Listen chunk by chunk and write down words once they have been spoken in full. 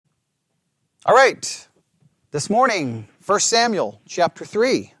All right, this morning, 1 Samuel chapter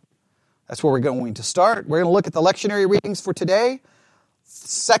 3. That's where we're going to start. We're going to look at the lectionary readings for today,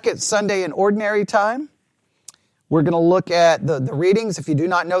 second Sunday in Ordinary Time. We're going to look at the readings. If you do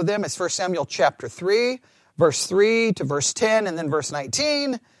not know them, it's 1 Samuel chapter 3, verse 3 to verse 10, and then verse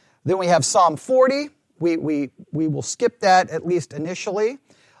 19. Then we have Psalm 40. We will skip that at least initially.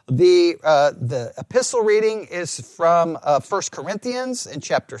 The epistle reading is from 1 Corinthians in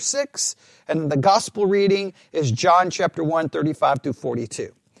chapter 6, and the gospel reading is John chapter 1, 35 through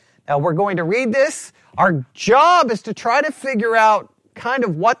 42. Now, we're going to read this. Our job is to try to figure out kind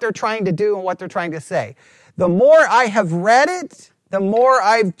of what they're trying to do and what they're trying to say. The more I have read it, the more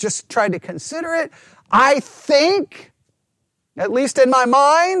I've just tried to consider it, I think, at least in my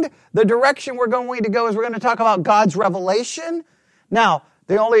mind, the direction we're going to go is we're going to talk about God's revelation. Now,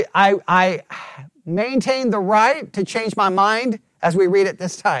 I maintain the right to change my mind as we read it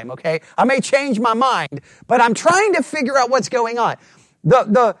this time, okay? I may change my mind, but I'm trying to figure out what's going on.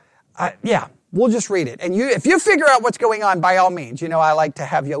 We'll just read it. And if you figure out what's going on, by all means, I like to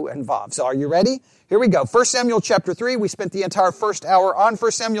have you involved. So are you ready? Here we go. 1 Samuel chapter 3. We spent the entire first hour on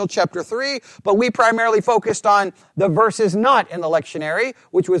 1 Samuel chapter 3, but we primarily focused on the verses not in the lectionary,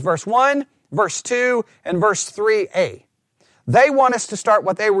 which was verse 1, verse 2, and verse 3a. They want us to start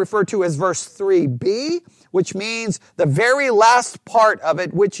what they refer to as verse 3b, which means the very last part of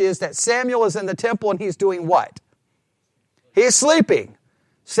it, which is that Samuel is in the temple and he's doing what? He's sleeping.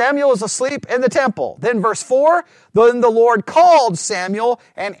 Samuel is asleep in the temple. Then verse 4, then the Lord called Samuel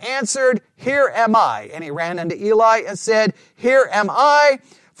and answered, "Here am I." And he ran unto Eli and said, "Here am I,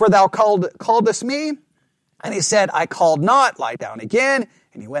 for thou calledest me." And he said, "I called not, lie down again."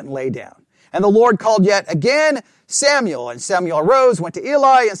 And he went and lay down. And the Lord called yet again, "Samuel." And Samuel arose, went to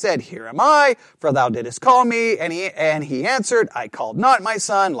Eli, and said, "Here am I, for thou didst call me." And he answered, "I called not, my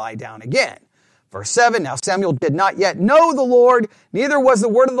son, lie down again." Verse 7, now Samuel did not yet know the Lord, neither was the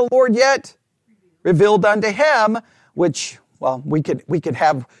word of the Lord yet revealed unto him, which, well, we could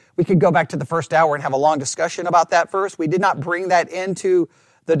go back to the first hour and have a long discussion about that verse. We did not bring that into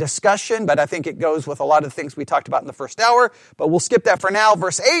the discussion, but I think it goes with a lot of the things we talked about in the first hour, but we'll skip that for now.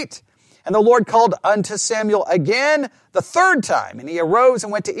 Verse 8, and the Lord called unto Samuel again the third time, and he arose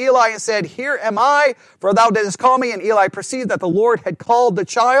and went to Eli and said, "Here am I, for thou didst call me." And Eli perceived that the Lord had called the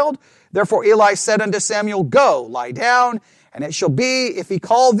child. Therefore Eli said unto Samuel, "Go, lie down, and it shall be, if he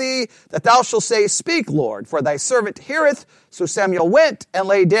call thee, that thou shalt say, Speak, Lord, for thy servant heareth." So Samuel went and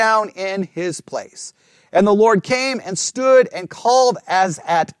lay down in his place. And the Lord came and stood and called as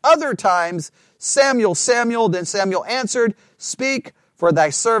at other times, "Samuel, Samuel." Then Samuel answered, "Speak, for thy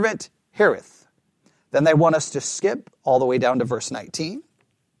servant heareth." Then they want us to skip all the way down to verse 19.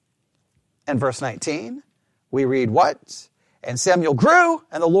 And verse 19, we read what? And Samuel grew,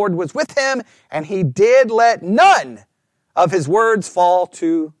 and the Lord was with him, and he did let none of his words fall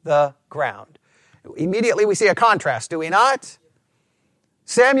to the ground. Immediately we see a contrast, do we not?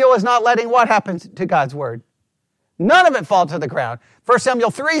 Samuel is not letting what happen to God's word? None of it fall to the ground. 1 Samuel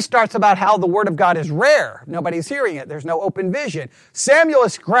 3 starts about how the word of God is rare. Nobody's hearing it. There's no open vision. Samuel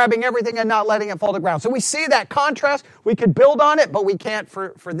is grabbing everything and not letting it fall to the ground. So we see that contrast. We could build on it, but we can't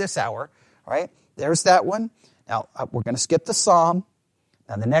for this hour. All right, there's that one. Now, we're going to skip the psalm.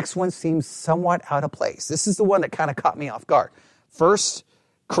 Now, the next one seems somewhat out of place. This is the one that kind of caught me off guard. 1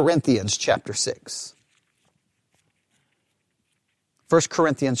 Corinthians chapter 6. 1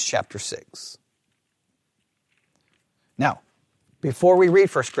 Corinthians chapter 6. This before we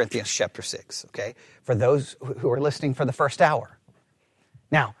read 1 Corinthians chapter 6, okay, for those who are listening for the first hour.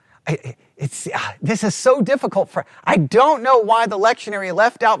 Now, this is so difficult. I don't know why the lectionary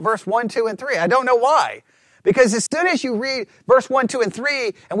left out verse 1, 2, and 3. I don't know why. Because as soon as you read verse 1, 2, and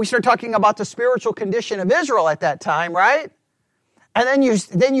 3, and we start talking about the spiritual condition of Israel at that time, right? And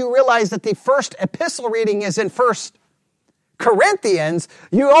then you realize that the first epistle reading is in 1 Corinthians,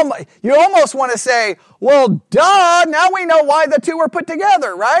 you almost want to say, well, duh, now we know why the two were put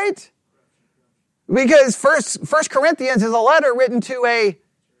together, right? Because First Corinthians is a letter written to a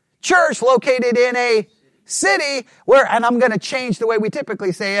church located in a city where, and I'm going to change the way we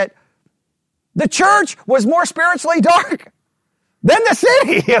typically say it, the church was more spiritually dark than the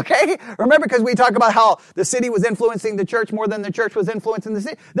city, okay? Remember, because we talk about how the city was influencing the church more than the church was influencing the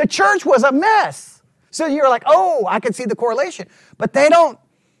city. The church was a mess. So you're like, oh, I can see the correlation. But they don't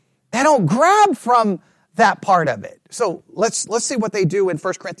grab from that part of it. So let's see what they do in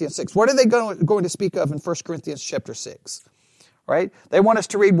 1 Corinthians 6. What are they going to speak of in 1 Corinthians chapter 6? Right? They want us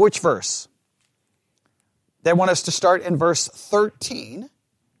to read which verse? They want us to start in verse 13.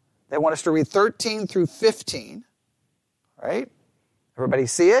 They want us to read 13 through 15. Right? Everybody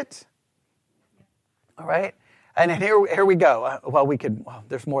see it? All right? And then here we go.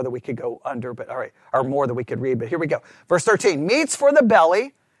 There's more that we could go under, but all right, or more that we could read, but here we go. Verse 13, meats for the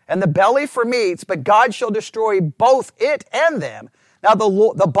belly, and the belly for meats, but God shall destroy both it and them. Now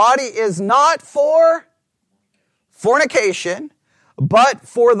the body is not for fornication, but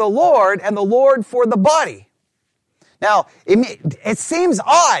for the Lord, and the Lord for the body. Now, it seems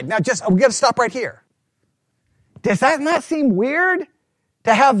odd. Now we got to stop right here. Does that not seem weird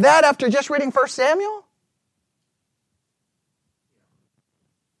to have that after just reading 1 Samuel?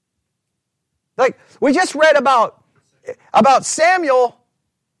 Like, we just read about Samuel,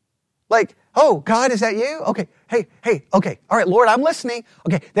 like, oh, God, is that you? Okay, hey, okay, all right, Lord, I'm listening.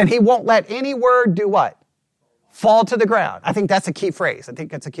 Okay, then he won't let any word do what? Fall to the ground. I think that's a key phrase.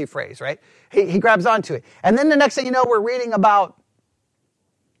 Right? He grabs onto it. And then the next thing you know, we're reading about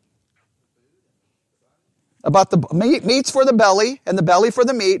the meats for the belly and the belly for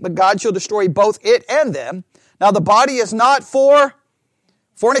the meat, but God shall destroy both it and them. Now the body is not for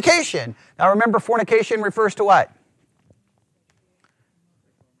fornication. Now remember, fornication refers to what?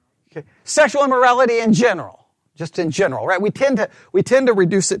 Okay. Sexual immorality in general. Just in general, right? We tend to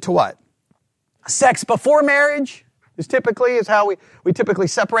reduce it to what? Sex before marriage is how we typically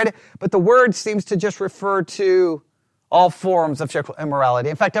separate it. But the word seems to just refer to all forms of sexual immorality.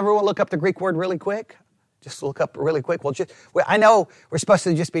 In fact, everyone look up the Greek word really quick. Just look up really quick. I know we're supposed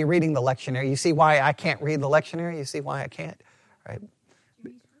to just be reading the lectionary. You see why I can't read the lectionary? You see why I can't? Right?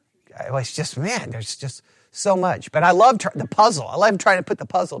 It's just, man, there's just so much. But I love the puzzle. I love trying to put the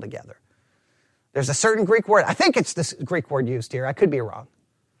puzzle together. There's a certain Greek word. I think it's this Greek word used here. I could be wrong.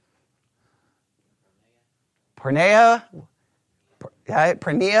 Porneia,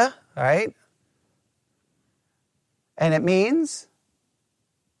 all right? And it means?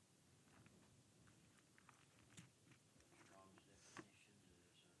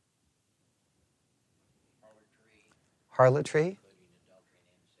 Harlotry.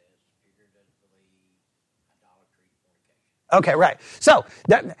 Okay, right. So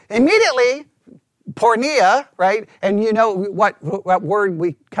immediately, porneia, right? And you know what word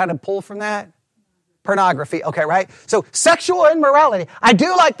we kind of pull from that? Pornography. Okay, right? So sexual immorality. I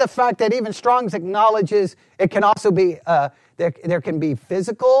do like the fact that even Strong's acknowledges it can also be, there can be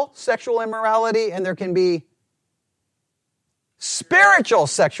physical sexual immorality and there can be spiritual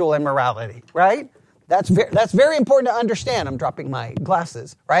sexual immorality, right? That's very important to understand. I'm dropping my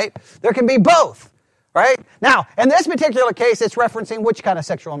glasses, right? There can be both, right? Now, in this particular case, it's referencing which kind of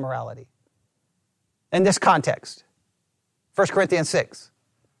sexual immorality? In this context. 1 Corinthians 6.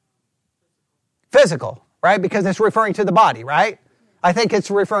 Physical, right? Because it's referring to the body, right? I think it's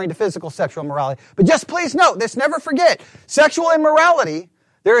referring to physical sexual immorality. But just please note, never forget, sexual immorality,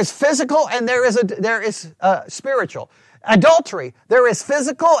 there is physical and there is spiritual. Adultery, there is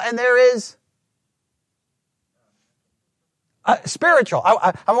physical and there is spiritual.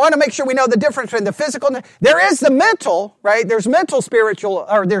 I want to make sure we know the difference between the physical and there is the mental, right? There's mental spiritual,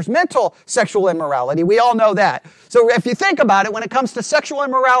 or there's mental sexual immorality. We all know that. So if you think about it, when it comes to sexual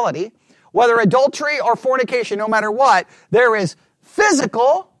immorality, whether adultery or fornication, no matter what, there is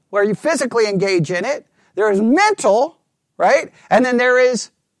physical, where you physically engage in it. There is mental, right? And then there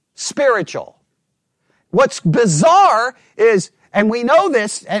is spiritual. What's bizarre is, and we know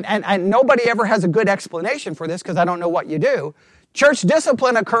this, and nobody ever has a good explanation for this because I don't know what you do. Church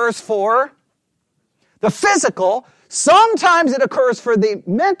discipline occurs for the physical. Sometimes it occurs for the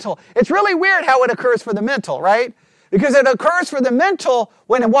mental. It's really weird how it occurs for the mental, right? Because it occurs for the mental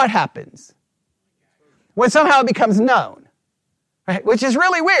when what happens? When somehow it becomes known. Right? Which is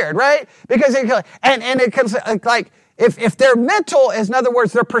really weird, right? Because it comes like if their mental is, in other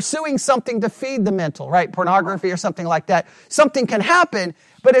words, they're pursuing something to feed the mental, right? Pornography or something like that. Something can happen,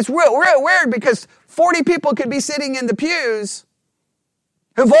 but it's real weird because 40 people could be sitting in the pews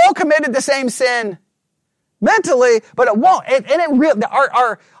who've all committed the same sin mentally, but it won't.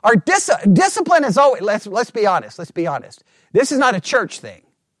 Our discipline is always, let's be honest. This is not a church thing.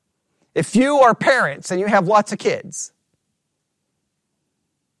 If you are parents and you have lots of kids,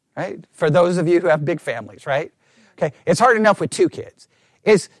 right? For those of you who have big families, right? Okay, it's hard enough with 2 kids.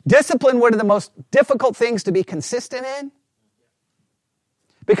 Is discipline one of the most difficult things to be consistent in?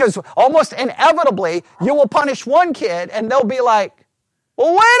 Because almost inevitably, you will punish one kid and they'll be like,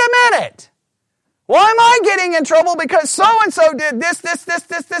 well, wait a minute. Why am I getting in trouble because so-and-so did this,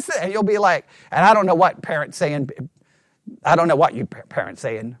 and you'll be like, and I don't know what parents saying, I don't know what you parents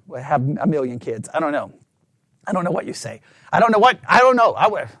saying, have a million kids. I don't know what you say. I don't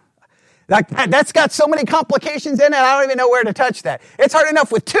know. That's got so many complications in it, I don't even know where to touch that. It's hard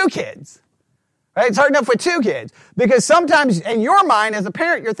enough with 2 kids, Right? It's hard enough with 2 kids. Because sometimes in your mind as a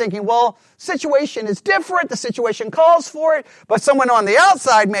parent, you're thinking, well, situation is different. The situation calls for it. But someone on the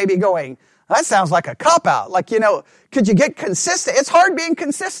outside may be going, that sounds like a cop-out. Like, could you get consistent? It's hard being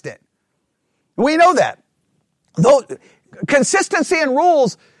consistent. We know that. Though inconsistency in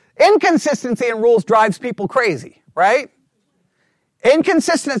rules drives people crazy, right?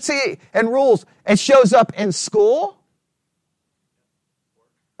 Inconsistency in rules, it shows up in school.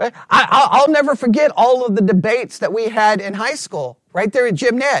 Right? I'll never forget all of the debates that we had in high school, right there at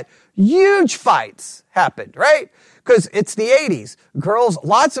Jim Ned. Huge fights happened, right? Because it's the 80s.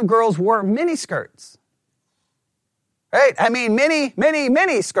 Lots of girls wore mini skirts. Right? I mean,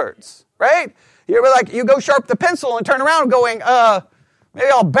 mini skirts, right? You go sharp the pencil and turn around going, maybe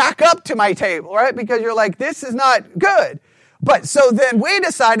I'll back up to my table, right? Because you're like, this is not good. But so then we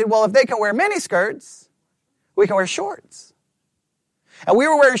decided, well, if they can wear mini skirts, we can wear shorts. And we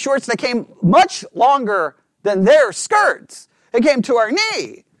were wearing shorts that came much longer than their skirts. It came to our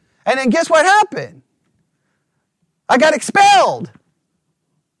knee. And then guess what happened? I got expelled.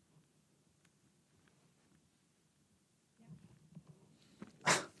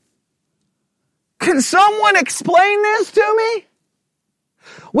 Can someone explain this to me?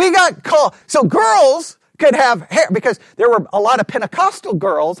 We got called. So girls could have hair, because there were a lot of Pentecostal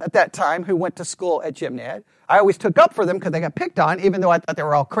girls at that time who went to school at Jim Ned. I always took up for them because they got picked on, even though I thought they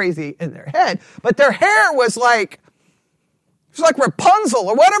were all crazy in their head. But their hair was like Rapunzel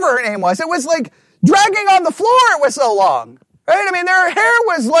or whatever her name was. It was like dragging on the floor. It was so long, right? I mean, their hair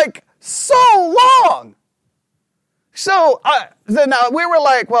was like so long. So then we were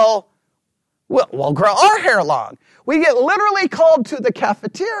like, well, grow our hair long. We get literally called to the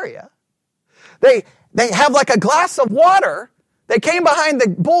cafeteria. They have like a glass of water. They came behind the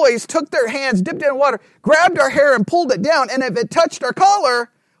boys, took their hands, dipped it in water, grabbed our hair and pulled it down. And if it touched our collar,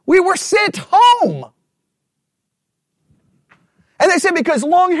 we were sent home. And they said because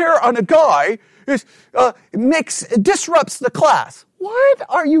long hair on a guy disrupts the class. What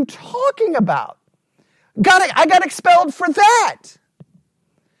are you talking about? I got expelled for that.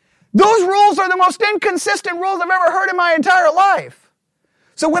 Those rules are the most inconsistent rules I've ever heard in my entire life.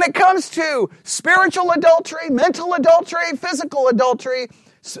 So when it comes to spiritual adultery, mental adultery, physical adultery,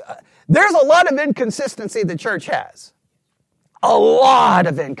 there's a lot of inconsistency the church has. A lot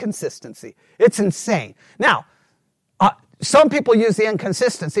of inconsistency. It's insane. Now, some people use the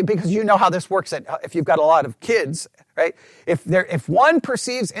inconsistency because you know how this works if you've got a lot of kids, right? If one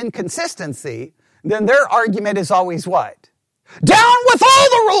perceives inconsistency, then their argument is always what? Down with all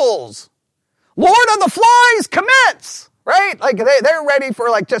the rules! Lord of the Flies, commence! Right? Like they're ready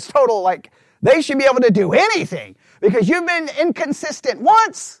for like just total, like they should be able to do anything. Because you've been inconsistent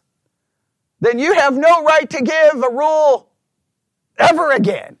once, then you have no right to give a rule ever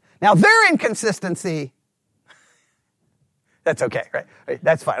again. Now their inconsistency, that's okay, right?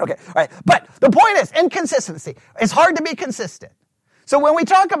 That's fine, okay. All right. But the point is, inconsistency. It's hard to be consistent. So when we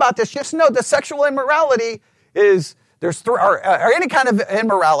talk about this, just know the sexual immorality is, or any kind of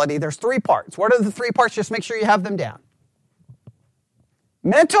immorality, there's 3 parts. What are the 3 parts? Just make sure you have them down.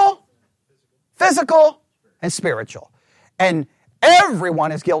 Mental, physical, and spiritual. And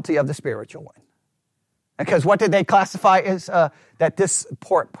everyone is guilty of the spiritual one. Because what did they classify as that this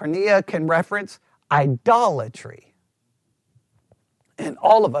porneia can reference? Idolatry. And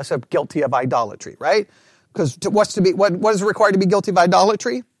all of us are guilty of idolatry, right? Because what is required to be guilty of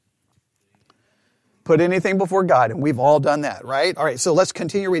idolatry? Put anything before God, and we've all done that, right? All right, so let's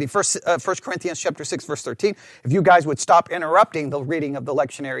continue reading. First Corinthians chapter 6, verse 13. If you guys would stop interrupting the reading of the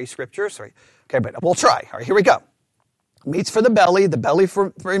lectionary scriptures. Okay, but we'll try. All right, here we go. Meats for the belly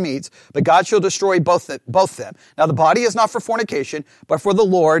for meats, but God shall destroy both them. Now the body is not for fornication, but for the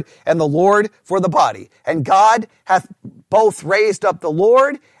Lord, and the Lord for the body. And God hath both raised up the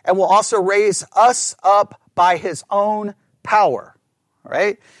Lord, and will also raise us up by his own power. All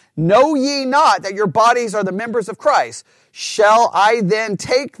right? Know ye not that your bodies are the members of Christ? Shall I then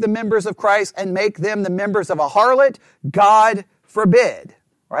take the members of Christ and make them the members of a harlot? God forbid.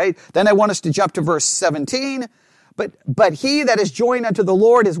 Right? Then I want us to jump to verse 17. But he that is joined unto the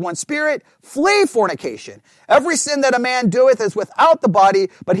Lord is one spirit. Flee fornication. Every sin that a man doeth is without the body,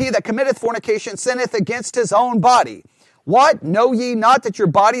 but he that committeth fornication sinneth against his own body. What? Know ye not that your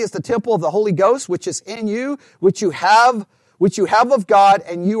body is the temple of the Holy Ghost, which is in you, which you have of God,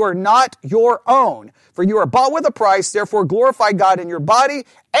 and you are not your own. For you are bought with a price, therefore glorify God in your body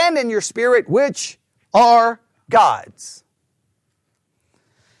and in your spirit, which are God's.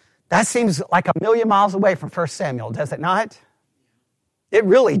 That seems like a million miles away from 1 Samuel, does it not? It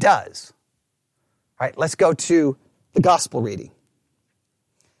really does. All right, let's go to the gospel reading.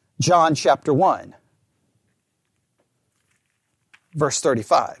 John chapter 1, verse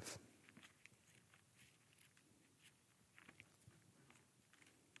 35.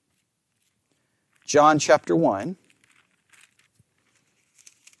 John chapter 1,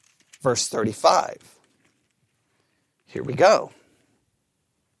 verse 35. Here we go.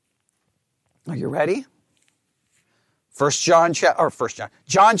 Are you ready? John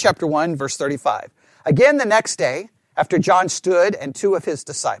chapter 1, verse 35. Again the next day, after John stood and two of his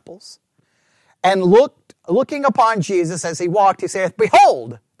disciples, and looking upon Jesus as he walked, he saith,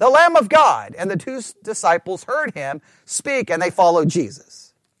 Behold, the Lamb of God. And the two disciples heard him speak, and they followed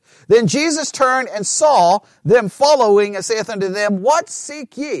Jesus. Then Jesus turned and saw them following, and saith unto them, What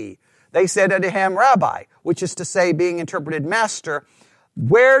seek ye? They said unto him, Rabbi, which is to say, being interpreted, Master,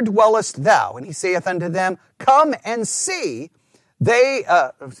 where dwellest thou? And he saith unto them, Come and see.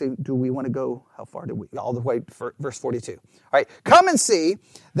 Do we want to go, how far do we, all the way to verse 42. All right, come and see.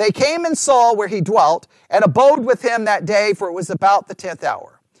 They came and saw where he dwelt, and abode with him that day, for it was about the 10th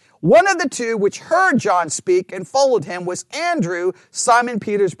hour. One of the two which heard John speak and followed him was Andrew, Simon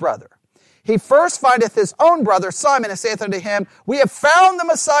Peter's brother. He first findeth his own brother Simon, and saith unto him, We have found the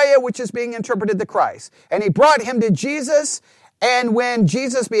Messiah, which is being interpreted the Christ. And he brought him to Jesus, and when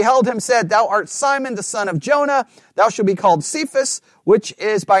Jesus beheld him, said, Thou art Simon, the son of Jonah. Thou shalt be called Cephas, which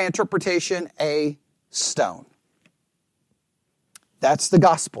is by interpretation a stone. That's the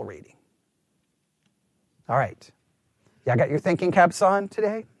gospel reading. All right. Y'all got your thinking caps on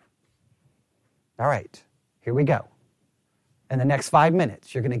today? All right. Here we go. In the next 5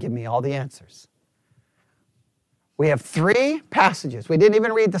 minutes, you're going to give me all the answers. We have 3 passages. We didn't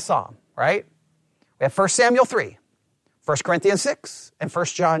even read the psalm, right? We have 1 Samuel 3. 1 Corinthians 6 and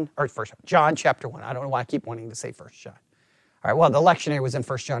John chapter 1. I don't know why I keep wanting to say 1 John. All right, well, the lectionary was in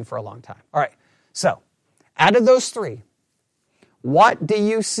 1 John for a long time. All right, so out of those 3, what do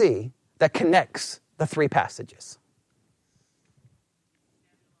you see that connects the 3 passages?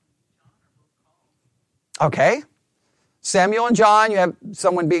 Okay, Samuel and John, you have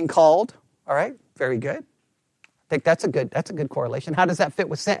someone being called. All right, very good. I think that's a good correlation. How does that fit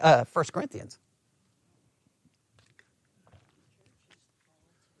with 1 Corinthians?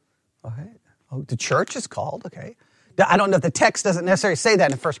 Okay. Oh, the church is called. Okay. I don't know if the text doesn't necessarily say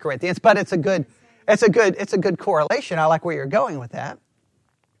that in 1 Corinthians, but it's a good correlation. I like where you're going with that.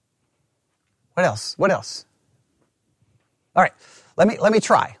 What else? All right. Let me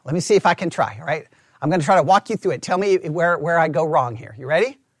try. Let me see if I can try. All right. I'm going to try to walk you through it. Tell me where I go wrong here. You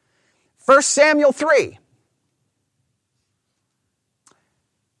ready? 1 Samuel 3.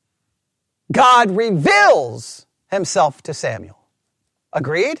 God reveals himself to Samuel.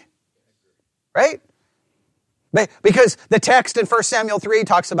 Agreed? Right? Because the text in 1 Samuel 3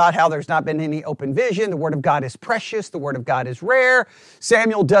 talks about how there's not been any open vision. The Word of God is precious. The Word of God is rare.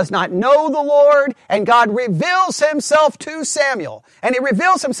 Samuel does not know the Lord, and God reveals himself to Samuel. And he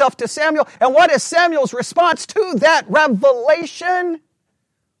reveals himself to Samuel. And what is Samuel's response to that revelation?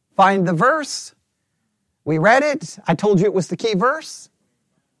 Find the verse. We read it. I told you it was the key verse.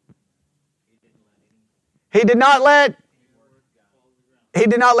 He did not let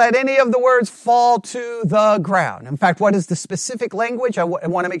any of the words fall to the ground. In fact, what is the specific language? I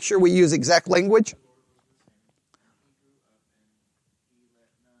want to make sure we use exact language.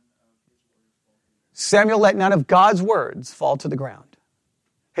 Samuel let none of God's words fall to the ground.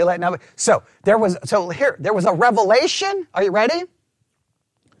 He let none. So there was a revelation. Are you ready?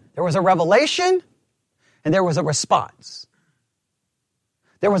 There was a revelation, and there was a response.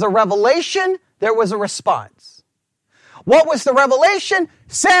 There was a revelation. There was a response. What was the revelation?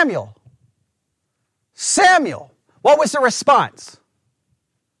 Samuel. What was the response?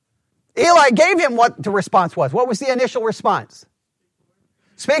 Eli gave him what the response was. What was the initial response?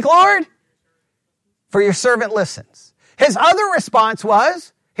 Speak, Lord, for your servant listens. His other response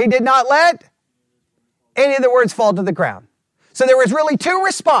was, he did not let any of the words fall to the ground. So there was really 2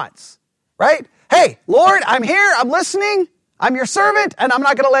 responses, right? Hey, Lord, I'm here, I'm listening, I'm your servant, and I'm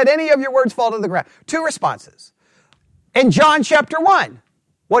not going to let any of your words fall to the ground. 2 responses. In John chapter 1,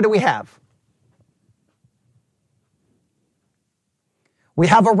 what do we have? We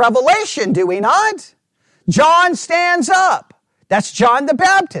have a revelation, do we not? John stands up. That's John the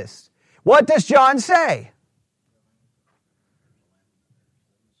Baptist. What does John say?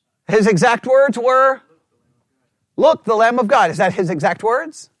 His exact words were, look, the Lamb of God. Is that his exact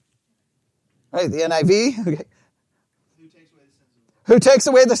words? Right, the NIV. Okay. Who takes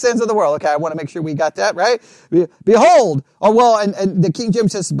away the sins of the world? Okay, I want to make sure we got that, right? Behold, and the King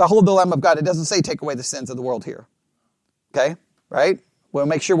James says, behold the Lamb of God. It doesn't say take away the sins of the world here. Okay, right? We'll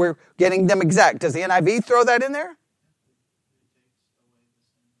make sure we're getting them exact. Does the NIV throw that in there?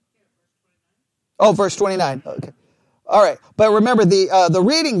 Oh, verse 29. Okay. All right. But remember, the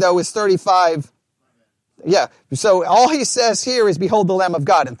reading, though, is 35. Yeah. So all he says here is, behold the Lamb of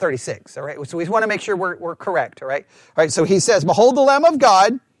God in 36. All right. So we want to make sure we're correct. All right. All right. So he says, behold the Lamb of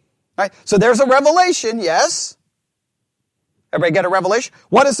God. All right. So there's a revelation. Yes. Everybody get a revelation?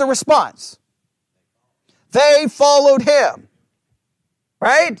 What is the response? They followed him.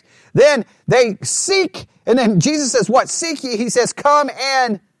 Right? Then they seek, and then Jesus says, what? Seek ye. He says, come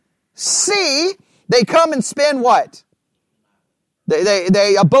and see. They come and spend what?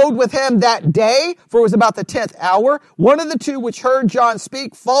 They abode with him that day, for it was about the 10th hour. One of the two which heard John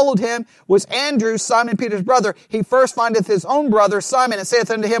speak followed him was Andrew, Simon Peter's brother. He first findeth his own brother Simon and saith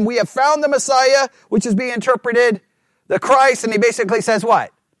unto him, we have found the Messiah, which is being interpreted the Christ. And he basically says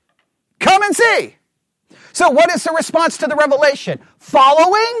what? Come and see. So what is the response to the revelation?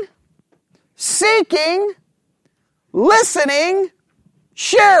 Following, seeking, listening,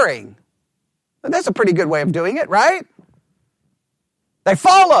 sharing. And that's a pretty good way of doing it, right? They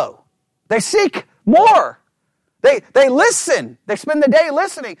follow. They seek more. They listen. They spend the day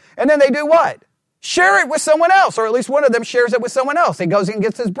listening. And then they do what? Share it with someone else, or at least one of them shares it with someone else. He goes and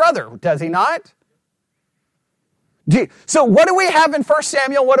gets his brother, does he not? So what do we have in 1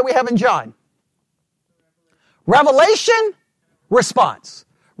 Samuel? What do we have in John? Revelation, response.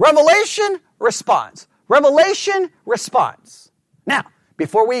 Revelation, response. Revelation, response. Now,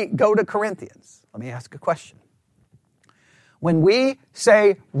 before we go to Corinthians, let me ask a question. When we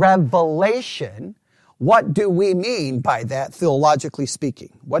say revelation, what do we mean by that, theologically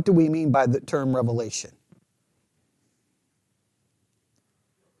speaking? What do we mean by the term revelation?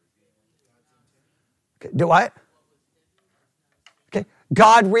 Okay, do what? Okay,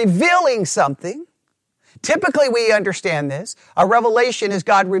 God revealing something. Typically, we understand this. A revelation is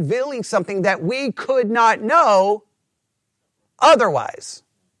God revealing something that we could not know otherwise.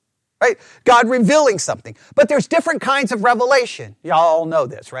 Right? God revealing something. But there's different kinds of revelation. Y'all know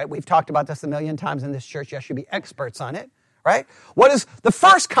this, right? We've talked about this a million times in this church. You should be experts on it, right? What is the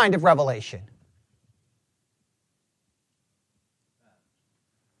first kind of revelation?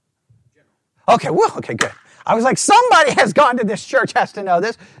 Okay, good. I was like, somebody has gone to this church, has to know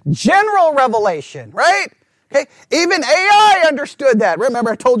this. General revelation, right? Okay, even AI understood that.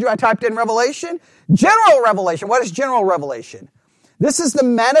 Remember I told you I typed in revelation? General revelation. What is general revelation? This is the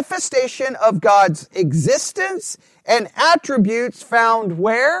manifestation of God's existence and attributes found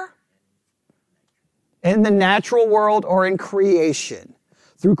where? In the natural world or in creation.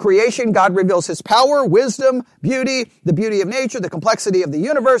 Through creation, God reveals his power, wisdom, beauty, the beauty of nature, the complexity of the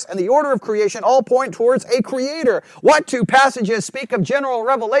universe, and the order of creation all point towards a creator. What two passages speak of general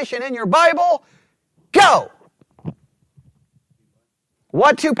revelation in your Bible? Go!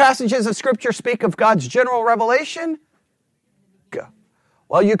 What two passages of Scripture speak of God's general revelation? Go.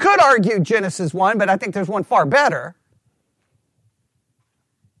 Well, you could argue Genesis 1, but I think there's one far better.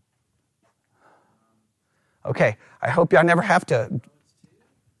 Okay, I hope y'all never have to...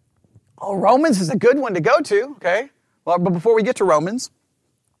 Oh, Romans is a good one to go to, okay? Well, but before we get to Romans,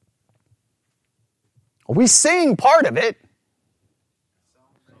 we sing part of it.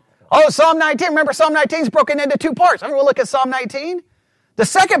 Oh, Psalm 19. Remember, Psalm 19 is broken into two parts. I'm going to look at Psalm 19. The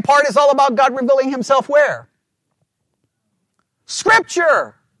second part is all about God revealing himself where?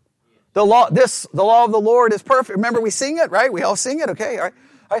 Scripture. The law of the Lord is perfect. Remember, we sing it, right? We all sing it, okay? All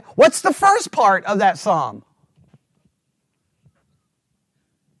right. What's the first part of that psalm?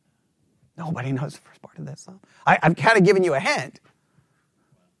 Nobody knows the first part of that psalm. I've kind of given you a hint.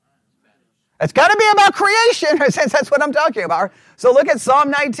 It's got to be about creation, since that's what I'm talking about. So look at Psalm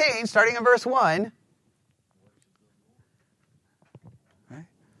 19, starting in verse 1. Right.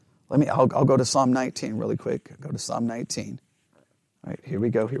 I'll go to Psalm 19 really quick. Go to Psalm 19. All right, here we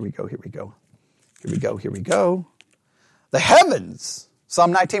go. The heavens,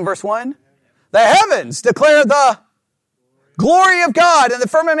 Psalm 19, verse 1. The heavens declare the glory of God, and the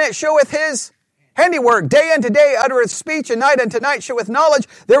firmament showeth his handiwork. Day unto day uttereth speech, and night unto night showeth knowledge.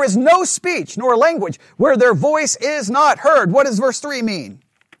 There is no speech nor language where their voice is not heard. What does verse 3 mean?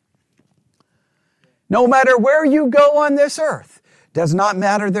 No matter where you go on this earth, does not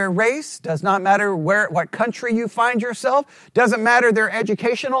matter their race, does not matter what country you find yourself, doesn't matter their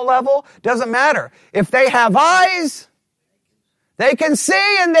educational level, doesn't matter. If they have eyes, they can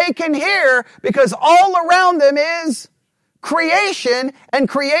see and they can hear, because all around them is creation, and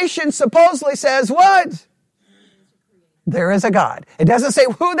creation supposedly says what? There is a God. It doesn't say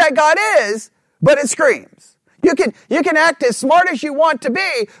who that God is, but it screams. You can act as smart as you want to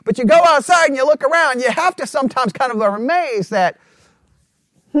be, but you go outside and you look around, you have to sometimes kind of amaze that,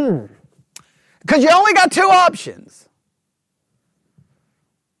 because you only got two options.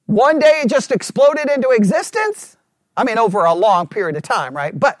 one day it just exploded into existence. I mean, over a long period of time,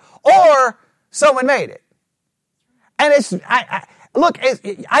 right? Or someone made it. And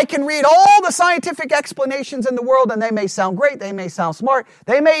I can read all the scientific explanations in the world, and they may sound great, they may sound smart,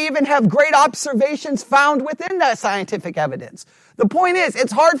 they may even have great observations found within that scientific evidence. The point is,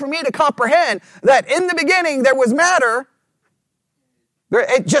 it's hard for me to comprehend that in the beginning there was matter.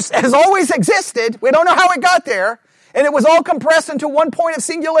 It just has always existed. We don't know how it got there. And it was all compressed into one point of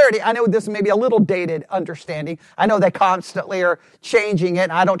singularity. I know this may be a little dated understanding. I know they constantly are changing it,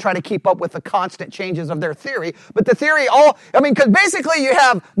 and I don't try to keep up with the constant changes of their theory. But the theory because basically you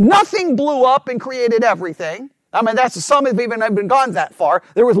have nothing blew up and created everything. I mean, some have even gone that far.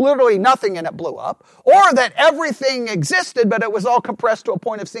 There was literally nothing and it blew up. Or that everything existed, but it was all compressed to a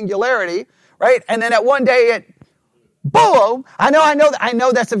point of singularity, right? And then at one day it, boom! I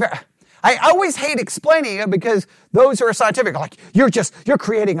know that's I always hate explaining it because those who are scientific are like, you're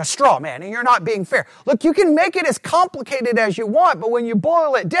creating a straw man and you're not being fair. Look, you can make it as complicated as you want, but when you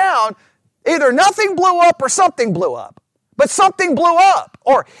boil it down, either nothing blew up or something blew up. But something blew up,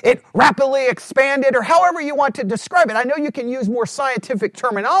 or it rapidly expanded, or however you want to describe it. I know you can use more scientific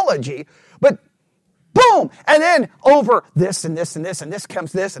terminology, but boom! And then over this and this and this and this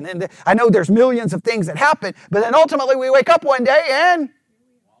comes this, and then I know there's millions of things that happen, but then ultimately we wake up one day and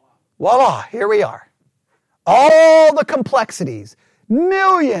voila, here we are. All the complexities,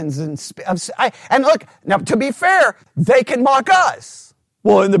 millions and look, now to be fair, they can mock us.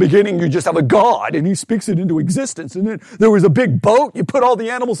 Well, in the beginning, you just have a God, and he speaks it into existence, and then there was a big boat, you put all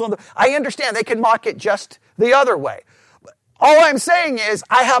the animals on I understand, they can mock it just the other way. All I'm saying is,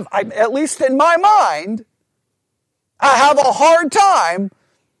 at least in my mind, I have a hard time,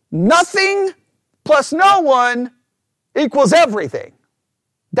 nothing plus no one equals everything.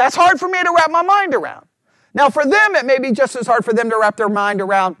 That's hard for me to wrap my mind around. Now, for them, it may be just as hard for them to wrap their mind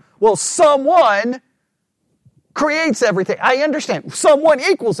around, well, someone creates everything. I understand. Someone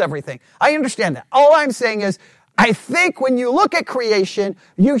equals everything. I understand that. All I'm saying is, I think when you look at creation,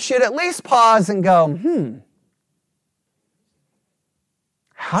 you should at least pause and go,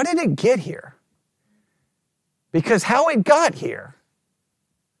 how did it get here? Because how it got here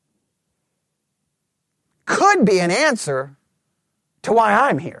could be an answer to why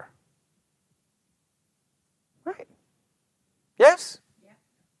I'm here. Right? Yes? Yeah.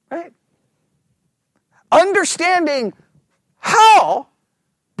 Right? Understanding how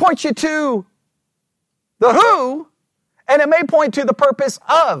points you to the who, and it may point to the purpose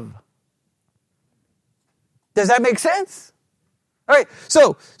of. Does that make sense? All right,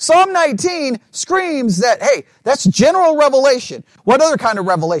 so Psalm 19 screams that, hey, that's general revelation. What other kind of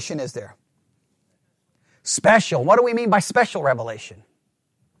revelation is there? Special. What do we mean by special revelation?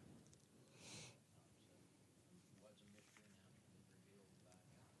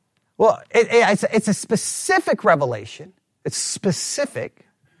 Well, it's a specific revelation. It's specific,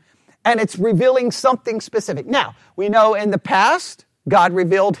 and it's revealing something specific. Now, we know in the past, God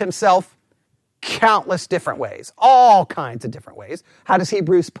revealed himself countless different ways, all kinds of different ways. How does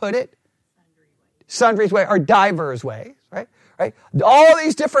Hebrews put it? Sundry ways, or diverse ways, right? Right? All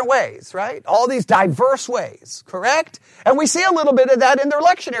these different ways, right? All these diverse ways, correct? And we see a little bit of that in their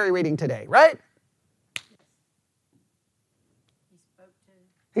lectionary reading today, right?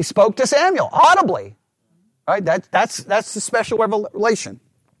 He spoke to Samuel audibly. Right? That's the special revelation.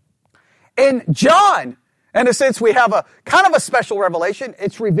 In John, in a sense, we have a kind of a special revelation.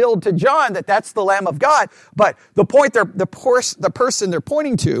 It's revealed to John that that's the Lamb of God. But the point the person they're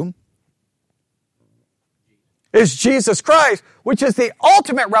pointing to is Jesus Christ, which is the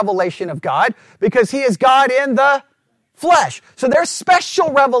ultimate revelation of God, because he is God in the flesh. So there's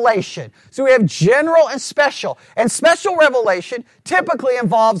special revelation. So we have general and special. And special revelation typically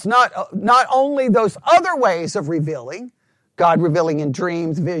involves not only those other ways of revealing, God revealing in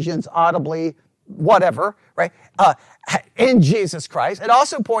dreams, visions, audibly, whatever, right? In Jesus Christ. It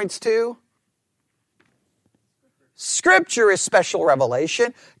also points to Scripture is special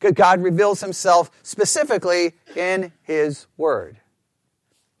revelation because God reveals himself specifically in his word.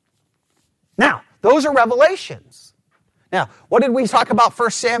 Now, those are revelations. Now, what did we talk about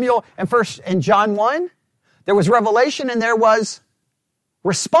 1 Samuel and John 1? There was revelation and there was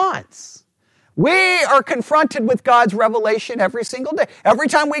response. We are confronted with God's revelation every single day. Every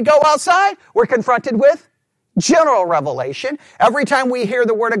time we go outside, we're confronted with general revelation. Every time we hear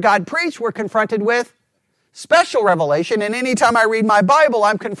the Word of God preached, we're confronted with special revelation. And anytime I read my Bible,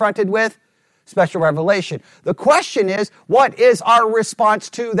 I'm confronted with special revelation. The question is, what is our response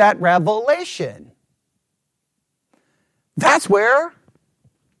to that revelation? That's where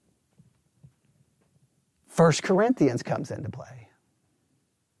 1 Corinthians comes into play.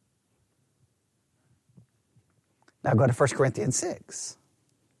 Now go to 1 Corinthians 6.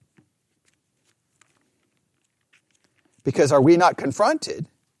 Because are we not confronted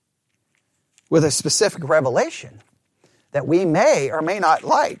with a specific revelation that we may or may not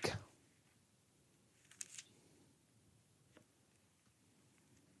like?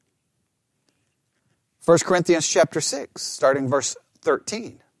 First Corinthians chapter 6, starting verse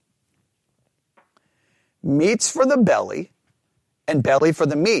 13. Meats for the belly, and belly for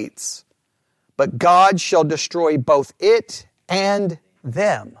the meats, but God shall destroy both it and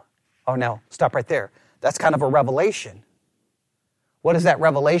them. Oh, no, stop right there. That's kind of a revelation. What is that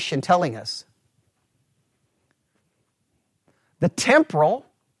revelation telling us? The temporal,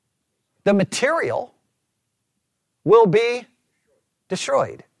 the material, will be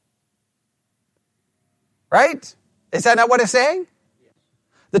destroyed. Right? Is that not what it's saying?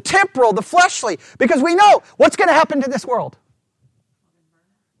 The temporal, the fleshly, because we know what's going to happen to this world.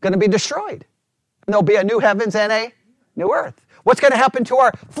 Going to be destroyed. And there'll be a new heavens and a new earth. What's going to happen to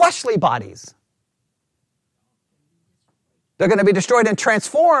our fleshly bodies? They're going to be destroyed and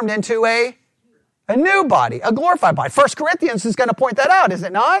transformed into a new body, a glorified body. 1 Corinthians is going to point that out, is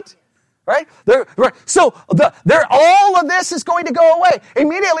it not? Right? So all of this is going to go away.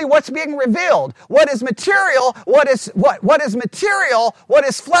 Immediately, what's being revealed? What is material? What is material? What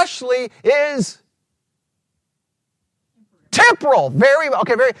is fleshly is temporal.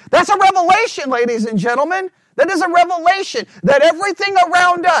 That's a revelation, ladies and gentlemen. That is a revelation that everything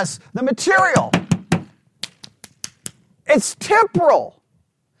around us, the material, it's temporal.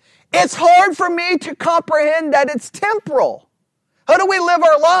 It's hard for me to comprehend that it's temporal. How do we live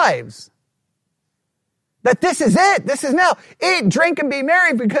our lives? That this is it. This is now. Eat, drink, and be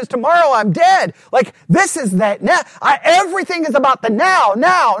merry because tomorrow I'm dead. Like, this is that now. Everything is about the now.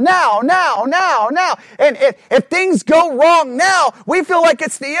 And if things go wrong now, we feel like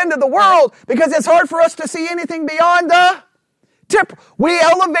it's the end of the world because it's hard for us to see anything beyond the temporal. We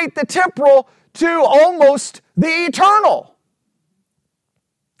elevate the temporal to almost the eternal.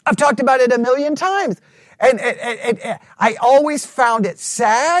 I've talked about it a million times. And I always found it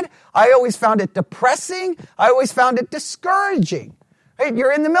sad. I always found it depressing. I always found it discouraging. Right?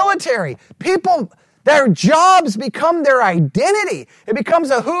 You're in the military. People, their jobs become their identity. It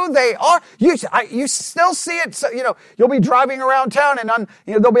becomes who they are. You still see it. So, you'll be driving around town and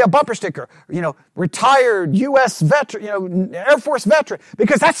there'll be a bumper sticker. Retired U.S. veteran, Air Force veteran,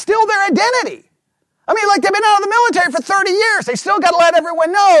 because that's still their identity. I mean, like they've been out of the military for 30 years. They still got to let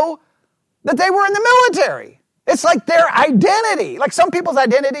everyone know that they were in the military. It's like their identity. Like some people's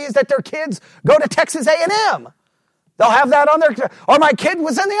identity is that their kids go to Texas A&M. They'll have that on their, or my kid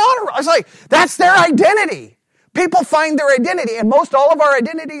was in the honor roll. It's like, that's their identity. People find their identity, and most all of our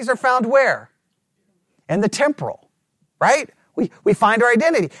identities are found where? In the temporal, right? We find our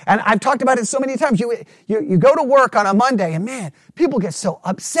identity. And I've talked about it so many times. You go to work on a Monday, and man, people get so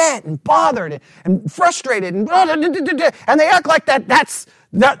upset and bothered and frustrated, and they act like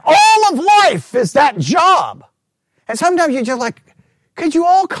that all of life is that job. And sometimes you're just like, could you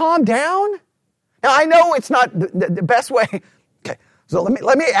all calm down? Now, I know it's not the best way. Okay, so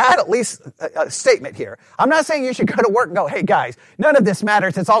let me add at least a statement here. I'm not saying you should go to work and go, hey, guys, none of this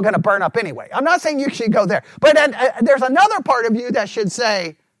matters. It's all going to burn up anyway. I'm not saying you should go there. But there's another part of you that should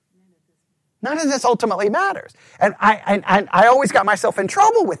say, none of this ultimately matters. And I always got myself in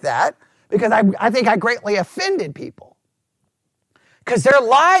trouble with that because I think I greatly offended people. Because their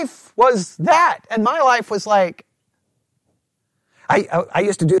life was that, and my life was like, I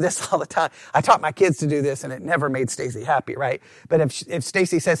used to do this all the time. I taught my kids to do this, and it never made Stacy happy, right? But if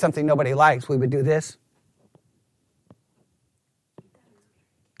Stacy says something nobody likes, we would do this.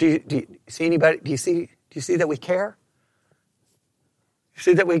 Do you see anybody? Do you see that we care? You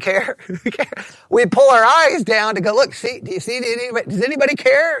see that we care? We pull our eyes down to go, look, do you see anybody? Does anybody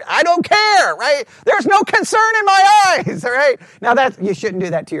care? I don't care, right? There's no concern in my eyes, all right? Now you shouldn't do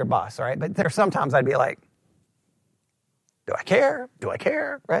that to your boss, all right? But there's sometimes I'd be like, do I care? Do I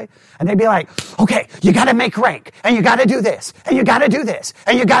care? Right? And they'd be like, okay, you got to make rank, and you got to do this, and you got to do this,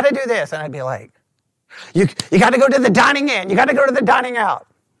 and you got to do this. And I'd be like, you got to go to the dining in. You got to go to the dining out.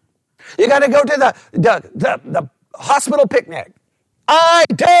 You got to go to the hospital picnic. I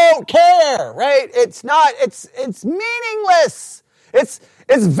don't care, right? It's meaningless. It's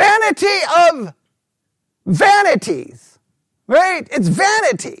vanity of vanities, right? It's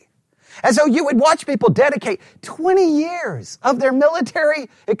vanity. And so you would watch people dedicate 20 years of their military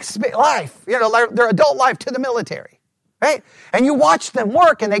life, their adult life to the military, right? And you watch them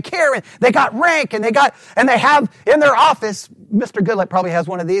work and they care and they got rank and they have in their office, Mr. Goodlett probably has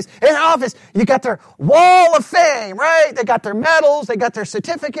one of these, in their office, you got their wall of fame, right? They got their medals, they got their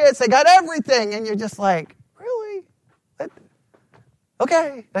certificates, they got everything. And you're just like, really?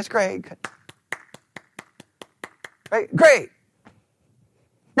 Okay, that's great. Right? Great.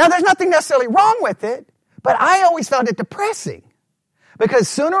 Now, there's nothing necessarily wrong with it, but I always found it depressing because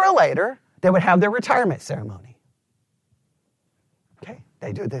sooner or later, they would have their retirement ceremony. Okay,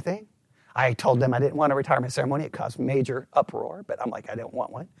 they do their thing. I told them I didn't want a retirement ceremony. It caused major uproar, but I'm like, I don't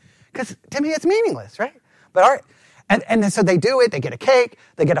want one. Because to me, it's meaningless, right? But all right. And so they do it. They get a cake.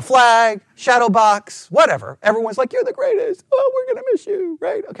 They get a flag, shadow box, whatever. Everyone's like, you're the greatest. Oh, we're going to miss you,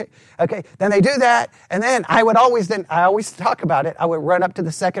 right? Okay. Then they do that. And then I always talk about it. I would run up to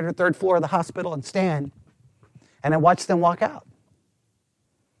the second or third floor of the hospital and stand and then watch them walk out.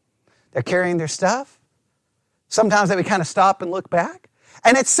 They're carrying their stuff. Sometimes they would kind of stop and look back.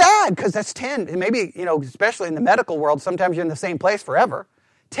 And it's sad because that's 10, and maybe, especially in the medical world, sometimes you're in the same place forever.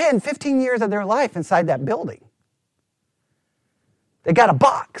 10, 15 years of their life inside that building. They got a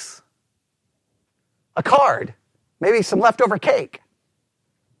box, a card, maybe some leftover cake.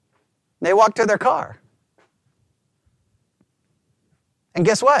 They walk to their car. And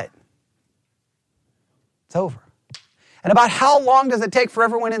guess what? It's over. And about how long does it take for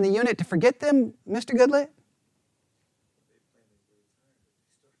everyone in the unit to forget them, Mr. Goodlet?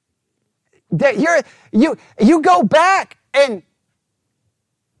 You go back and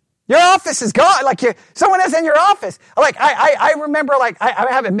your office is gone. Like someone is in your office. Like I remember, like I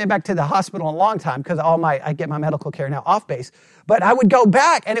haven't been back to the hospital in a long time because I get my medical care now off base. But I would go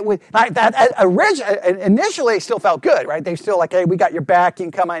back and it would like that. Initially, it still felt good, right? They still like, hey, we got your back. You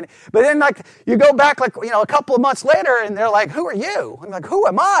can come in. But then like you go back like a couple of months later, and they're like, who are you? I'm like, who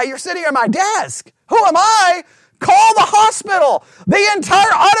am I? You're sitting at my desk. Who am I? Call the hospital. The entire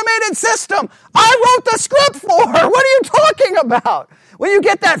automated system. I wrote the script for. What are you talking about? When you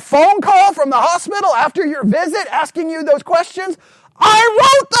get that phone call from the hospital after your visit asking you those questions, I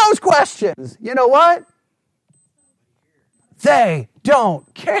wrote those questions. You know what? They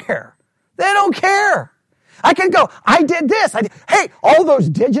don't care. They don't care. I can go, I did this. Hey, all those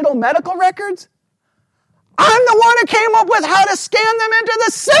digital medical records, I'm the one who came up with how to scan them into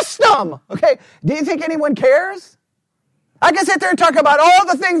the system. Okay, do you think anyone cares? I can sit there and talk about all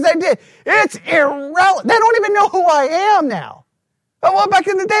the things they did. It's irrelevant. They don't even know who I am now. But well, back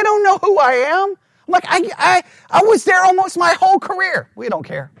in the day, they don't know who I am. I'm like, I was there almost my whole career. We don't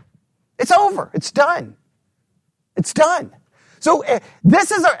care. It's over. It's done. It's done. So this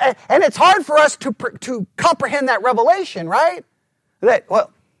is and it's hard for us to comprehend that revelation, right? That,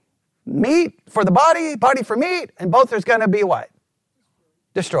 well, meat for the body for meat, and both is going to be what?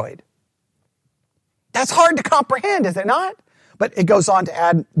 Destroyed. That's hard to comprehend, is it not? But it goes on to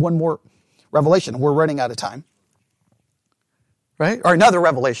add one more revelation. We're running out of time. Right? Or another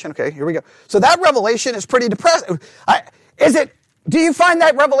revelation. Okay, here we go. So that revelation is pretty depressing. Do you find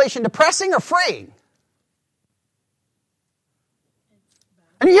that revelation depressing or freeing?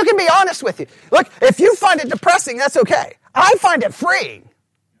 I mean, you can be honest with you. Look, if you find it depressing, that's okay. I find it freeing.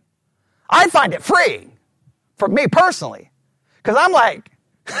 I find it freeing for me personally. Because I'm like,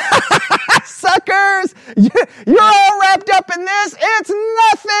 suckers, you're all wrapped up in this. It's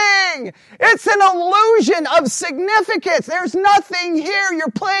nothing. It's an illusion of significance. There's nothing here.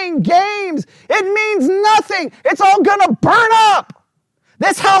 You're playing games. It means nothing. It's all going to burn up.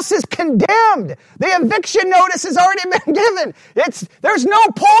 This house is condemned. The eviction notice has already been given. There's no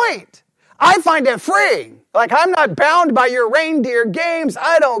point. I find it freeing. Like, I'm not bound by your reindeer games.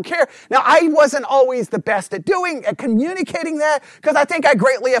 I don't care. Now, I wasn't always the best at communicating that, because I think I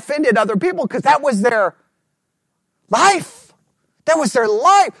greatly offended other people, because that was their life. That was their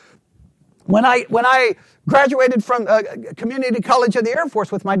life. When I graduated from Community College of the Air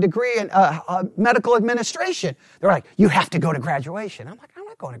Force with my degree in medical administration, they're like, you have to go to graduation. I'm like, I'm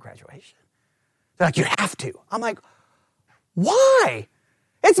not going to graduation. They're like, you have to. I'm like, why?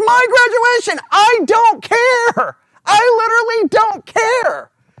 It's my graduation. I don't care. I literally don't care.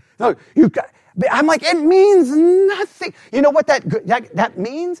 No, I'm like, it means nothing. You know what that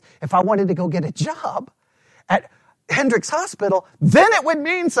means? If I wanted to go get a job at Hendricks Hospital, then it would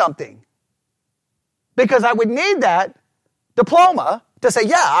mean something. Because I would need that diploma to say,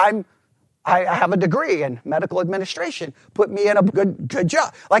 yeah, I have a degree in medical administration. Put me in a good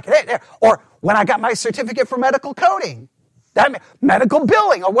job. Or when I got my certificate for medical coding. That medical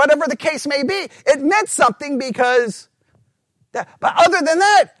billing or whatever the case may be, it meant something because, but other than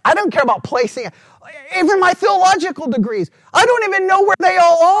that, I don't care about placing it. Even my theological degrees, I don't even know where they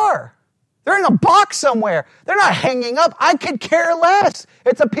all are. They're in a box somewhere. They're not hanging up. I could care less.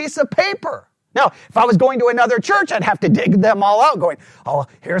 It's a piece of paper. Now, if I was going to another church, I'd have to dig them all out going, oh,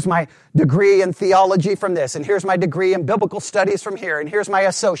 here's my degree in theology from this, and here's my degree in biblical studies from here, and here's my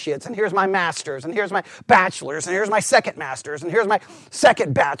associates, and here's my master's, and here's my bachelor's, and here's my second master's, and here's my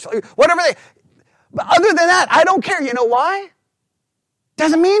second bachelor, whatever but other than that, I don't care. You know why?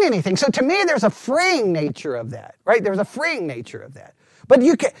 Doesn't mean anything. So to me, there's a freeing nature of that, right? There's a freeing nature of that. But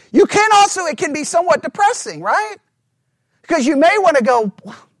you can also, it can be somewhat depressing, right? Because you may want to go,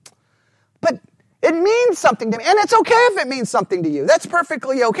 but it means something to me. And it's okay if it means something to you. That's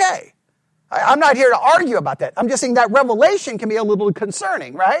perfectly okay. I'm not here to argue about that. I'm just saying that revelation can be a little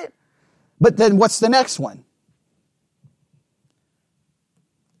concerning, right? But then what's the next one?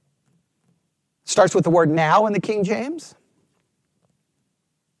 Starts with the word now in the King James.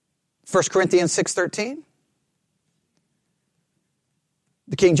 1 Corinthians 6:13.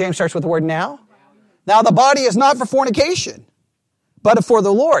 The King James starts with the word now. Now the body is not for fornication, but for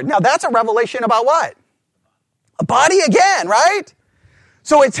the Lord. Now that's a revelation about what? A body again, right?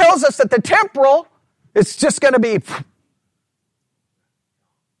 So it tells us that the temporal is just going to be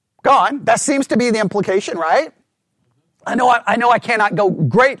gone. That seems to be the implication, right? I know I cannot go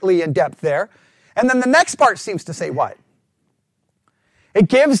greatly in depth there. And then the next part seems to say what? It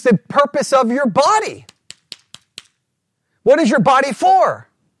gives the purpose of your body. What is your body for?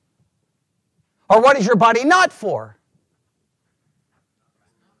 Or what is your body not for?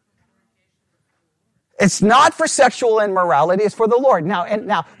 It's not for sexual immorality, it's for the Lord. Now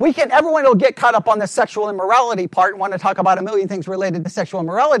everyone will get caught up on the sexual immorality part and want to talk about a million things related to sexual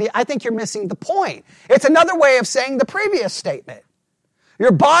immorality. I think you're missing the point. It's another way of saying the previous statement.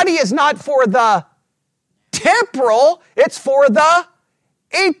 Your body is not for the temporal, it's for the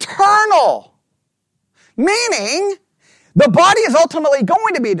eternal. Meaning, the body is ultimately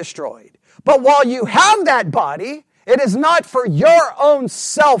going to be destroyed. But while you have that body, it is not for your own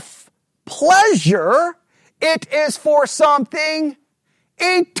self-pleasure. It is for something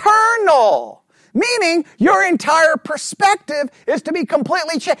eternal. Meaning, your entire perspective is to be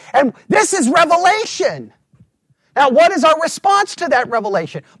completely changed. And this is revelation. Now, what is our response to that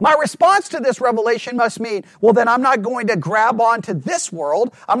revelation? My response to this revelation must mean, well, then I'm not going to grab onto this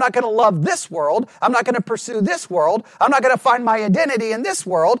world. I'm not going to love this world. I'm not going to pursue this world. I'm not going to find my identity in this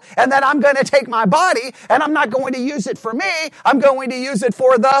world. And then I'm going to take my body and I'm not going to use it for me. I'm going to use it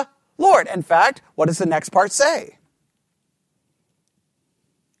for the Lord. In fact, what does the next part say?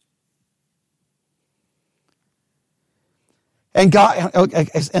 And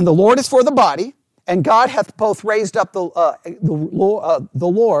the Lord is for the body. And God hath both raised up the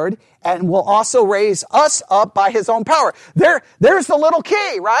Lord and will also raise us up by his own power. There's the little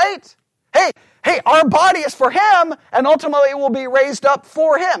key, right? Hey, our body is for him and ultimately will be raised up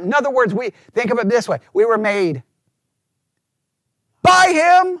for him. In other words, we think of it this way. We were made by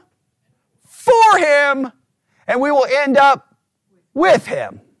him, for him, and we will end up with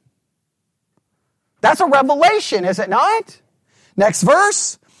him. That's a revelation, is it not? Next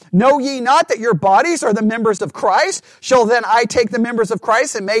verse. Know ye not that your bodies are the members of Christ? Shall then I take the members of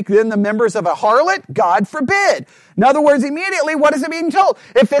Christ and make them the members of a harlot? God forbid. In other words, immediately, what is it being told?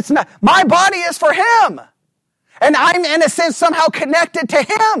 If it's not, my body is for him. And I'm, in a sense, somehow connected to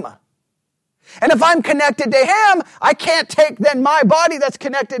him. And if I'm connected to him, I can't take then my body that's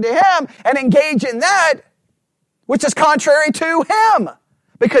connected to him and engage in that, which is contrary to him.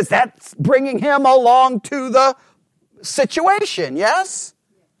 Because that's bringing him along to the situation, yes?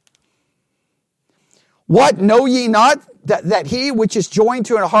 What, know ye not that he which is joined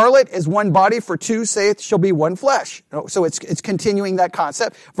to an harlot is one body, for two saith shall be one flesh. So it's continuing that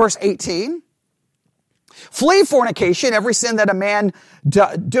concept. Verse 18. Flee fornication. Every sin that a man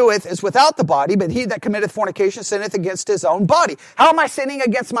doeth is without the body, but he that committeth fornication sinneth against his own body. How am I sinning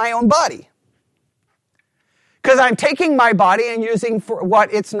against my own body? Because I'm taking my body and using for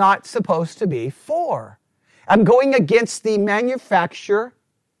what it's not supposed to be for. I'm going against the manufacturer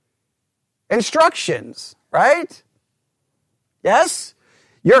instructions, right? Yes?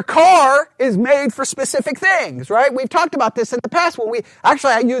 Your car is made for specific things, right? We've talked about this in the past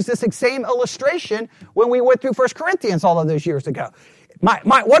I used this same illustration when we went through 1 Corinthians all of those years ago.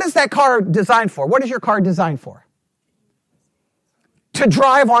 What is that car designed for? What is your car designed for? To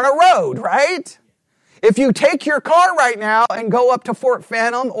drive on a road, right? If you take your car right now and go up to Fort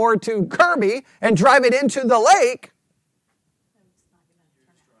Phantom or to Kirby and drive it into the lake,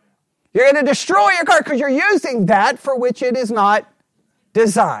 you're going to destroy your car because you're using that for which it is not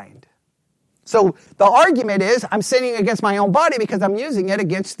designed. So the argument is I'm sinning against my own body because I'm using it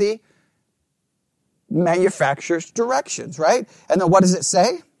against the manufacturer's directions, right? And then what does it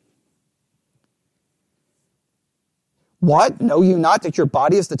say? What? Know you not that your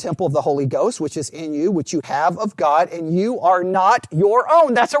body is the temple of the Holy Ghost, which is in you, which you have of God, and you are not your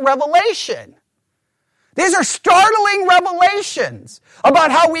own? That's a revelation. These are startling revelations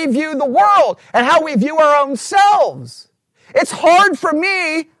about how we view the world and how we view our own selves. It's hard for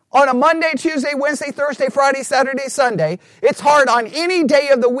me on a Monday, Tuesday, Wednesday, Thursday, Friday, Saturday, Sunday. It's hard on any day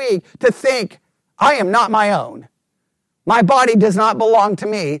of the week to think, I am not my own. My body does not belong to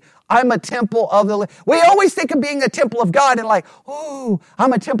me. I'm a temple of the... We always think of being a temple of God and like, oh,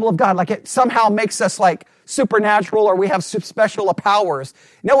 I'm a temple of God. Like it somehow makes us like supernatural or we have special powers.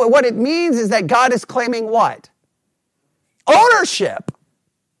 No, what it means is that God is claiming what? Ownership.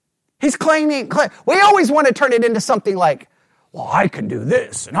 He's claiming... We always want to turn it into something like, well, I can do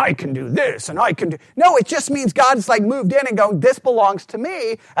this and I can do this and I can do... No, it just means God is like moved in and going, this belongs to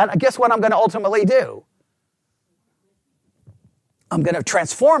me. And guess what I'm going to ultimately do? I'm going to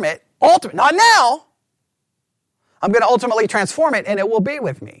transform it, not now. I'm going to ultimately transform it and it will be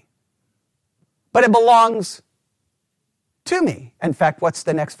with me. But it belongs to me. In fact, what's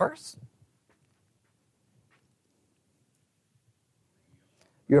the next verse?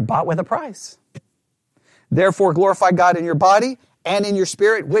 You're bought with a price. Therefore, glorify God in your body and in your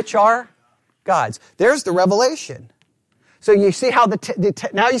spirit, which are God's. There's the revelation. So you see how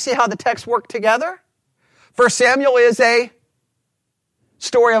now you see how the texts work together? 1 Samuel is a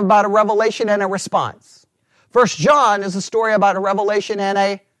story about a revelation and a response. 1 John is a story about a revelation and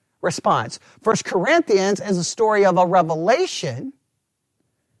a response. 1 Corinthians is a story of a revelation,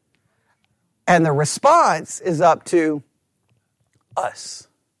 and the response is up to us.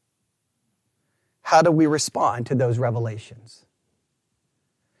 How do we respond to those revelations?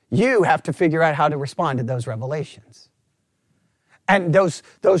 You have to figure out how to respond to those revelations. And those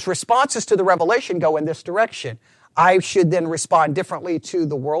responses to the revelation go in this direction. I should then respond differently to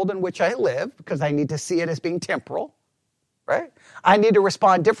the world in which I live because I need to see it as being temporal, right? I need to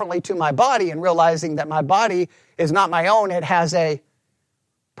respond differently to my body and realizing that my body is not my own. It has a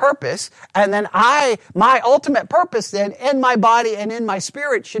purpose. And then my ultimate purpose then in my body and in my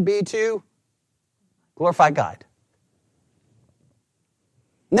spirit should be to glorify God.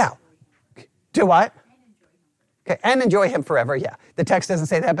 Now, do what? Okay, and enjoy him forever, yeah. The text doesn't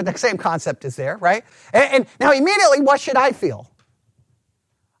say that, but the same concept is there, right? And now immediately, what should I feel?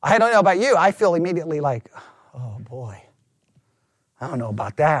 I don't know about you. I feel immediately like, oh boy, I don't know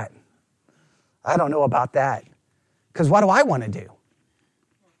about that. I don't know about that. Because what do I want to do?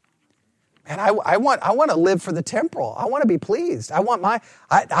 And I want to live for the temporal. I want to be pleased. I want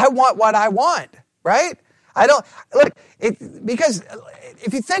what I want, right? I don't, look, because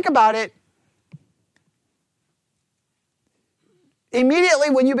if you think about it, immediately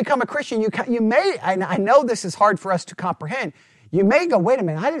when you become a Christian, you may, and I know this is hard for us to comprehend, you may go, wait a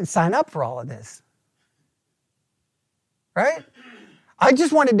minute, I didn't sign up for all of this. Right? I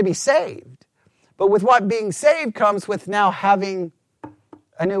just wanted to be saved. But with what being saved comes with now having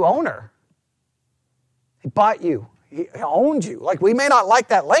a new owner. He bought you. He owned you. Like, we may not like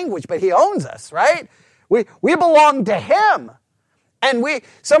that language, but he owns us, right? We belong to him. And we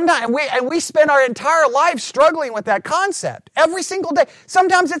spend our entire life struggling with that concept every single day.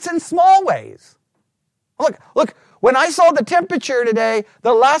 Sometimes it's in small ways. Look, when I saw the temperature today,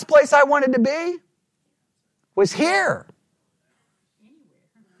 the last place I wanted to be was here.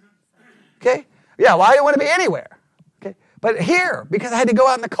 Okay? Yeah, well, I didn't want to be anywhere. Okay? But here, because I had to go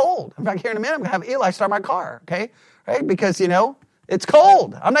out in the cold. In fact, here in a minute, I'm going to have Eli start my car. Okay? Right? Because, it's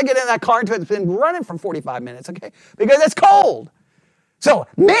cold. I'm not getting in that car until it's been running for 45 minutes. Okay? Because it's cold. So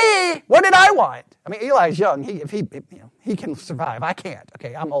me, what did I want? I mean, Eli's young. He can survive. I can't.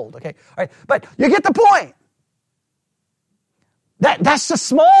 Okay, I'm old. Okay, all right. But you get the point. That's a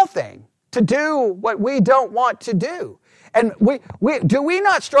small thing to do what we don't want to do. And do we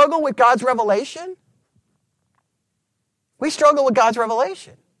not struggle with God's revelation? We struggle with God's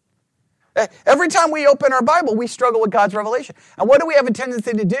revelation. Every time we open our Bible, we struggle with God's revelation. And what do we have a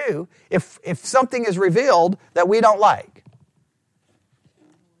tendency to do if something is revealed that we don't like?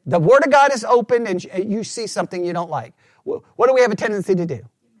 The Word of God is opened and you see something you don't like. What do we have a tendency to do?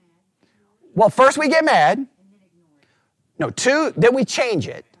 Well, first we get mad. No, two, then we change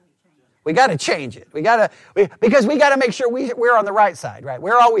it. We got to change it. Because we got to make sure we're on the right side, right?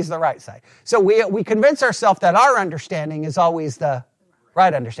 We're always the right side. So we convince ourselves that our understanding is always the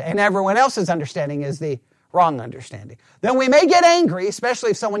right understanding, and everyone else's understanding is the wrong understanding. Then we may get angry,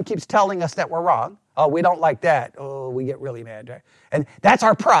 especially if someone keeps telling us that we're wrong. Oh, we don't like that. Oh, we get really mad, right? And that's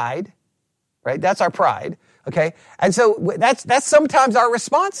our pride, right? That's our pride, okay? And so that's sometimes our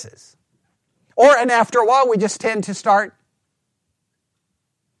responses. And after a while, we just tend to start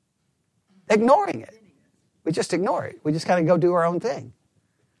ignoring it. We just ignore it. We just kind of go do our own thing.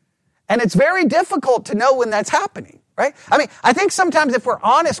 And it's very difficult to know when that's happening, right? I mean, I think sometimes if we're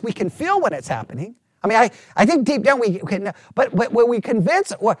honest, we can feel when it's happening. I mean, I think deep down we can, but when we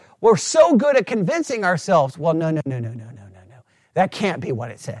convince, we're so good at convincing ourselves, well, no. That can't be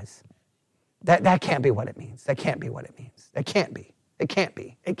what it says. That can't be what it means. That can't be what it means. That can't be. It can't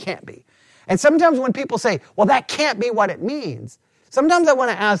be. It can't be. And sometimes when people say, well, that can't be what it means, sometimes I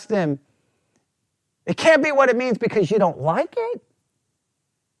want to ask them, it can't be what it means because you don't like it?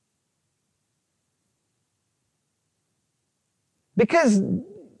 Because we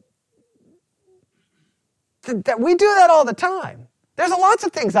do that all the time. There's lots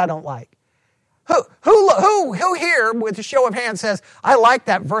of things I don't like. Who here, with a show of hands, says, I like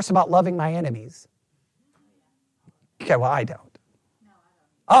that verse about loving my enemies? Okay, well, I don't.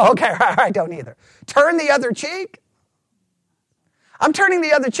 Oh, okay, I don't either. Turn the other cheek? I'm turning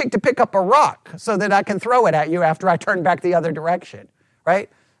the other cheek to pick up a rock so that I can throw it at you after I turn back the other direction. Right?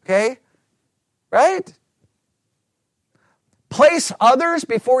 Okay? Right? Place others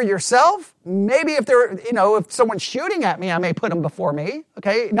before yourself. Maybe if someone's shooting at me, I may put them before me.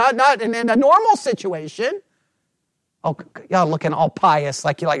 Okay? Not in a normal situation. Oh, y'all looking all pious,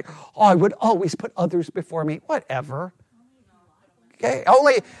 like you're like, oh, I would always put others before me. Whatever. Okay?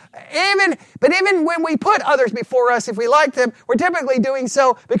 Even when we put others before us, if we like them, we're typically doing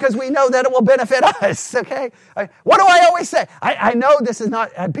so because we know that it will benefit us. Okay? What do I always say? I know this is not,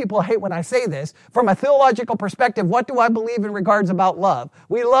 people hate when I say this. From a theological perspective, what do I believe in regards about love?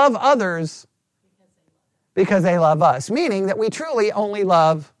 We love others because they love us, meaning that we truly only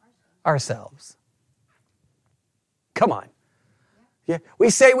love ourselves. Come on. Yeah.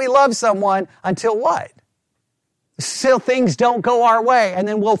 We say we love someone until what? Still things don't go our way, and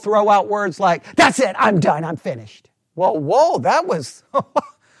then we'll throw out words like, that's it, I'm done, I'm finished. Well, whoa, that was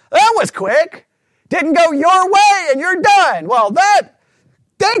quick. Didn't go your way, and you're done. Well,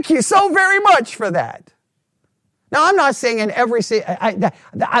 thank you so very much for that. Now, I'm not saying in every,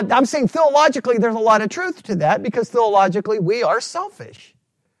 I'm saying theologically there's a lot of truth to that, because theologically we are selfish.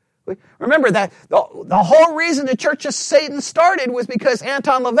 Remember that the whole reason the Church of Satan started was because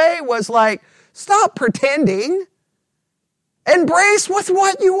Anton LaVey was like, stop pretending. Embrace with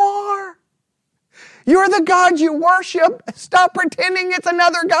what you are. You're the God you worship. Stop pretending it's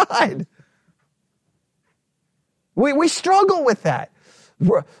another God. We struggle with that.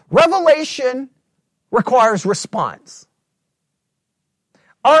 Revelation requires response.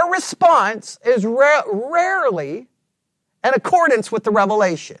 Our response is rarely in accordance with the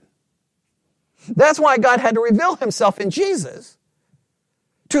revelation. That's why God had to reveal himself in Jesus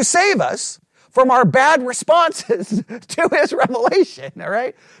to save us from our bad responses to his revelation, all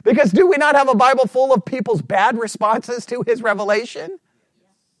right? Because do we not have a Bible full of people's bad responses to his revelation?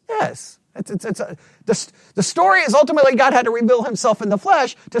 Yes. The story is ultimately God had to reveal himself in the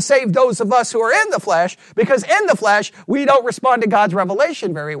flesh to save those of us who are in the flesh, because in the flesh, we don't respond to God's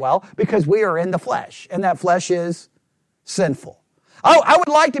revelation very well because we are in the flesh, and that flesh is sinful. I would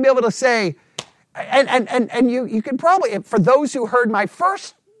like to be able to say, and you can probably, for those who heard my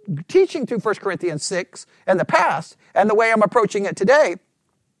first teaching through 1 Corinthians 6 in the past, and the way I'm approaching it today,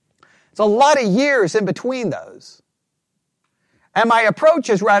 it's a lot of years in between those. And my approach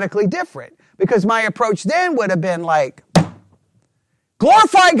is radically different, because my approach then would have been like,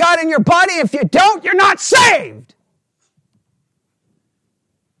 glorify God in your body. If you don't, you're not saved.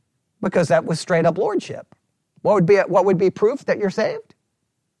 Because that was straight up lordship. What would be proof that you're saved?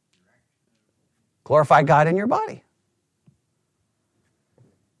 Glorify God in your body.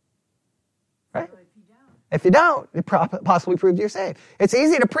 Right? If you don't, it possibly proves you're saved. It's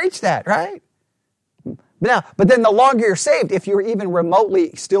easy to preach that, right? But then the longer you're saved, if you're even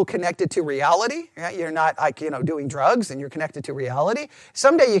remotely still connected to reality, right? You're not doing drugs and you're connected to reality,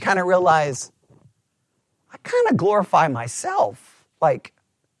 someday you kind of realize, I kind of glorify myself like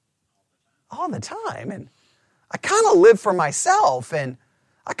all the time. And I kind of live for myself, and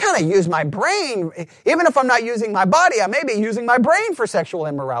I kind of use my brain. Even if I'm not using my body, I may be using my brain for sexual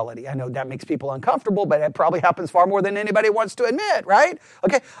immorality. I know that makes people uncomfortable, but it probably happens far more than anybody wants to admit, right?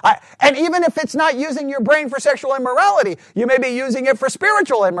 Okay. And even if it's not using your brain for sexual immorality, you may be using it for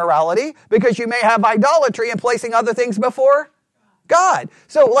spiritual immorality, because you may have idolatry and placing other things before God.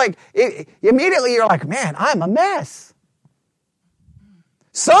 So immediately you're like, man, I'm a mess.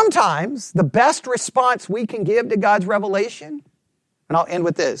 Sometimes the best response we can give to God's revelation, and I'll end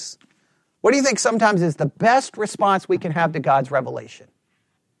with this. What do you think sometimes is the best response we can have to God's revelation?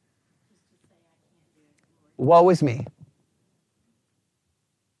 Woe is me.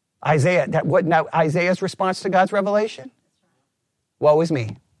 Isaiah's response to God's revelation? Woe is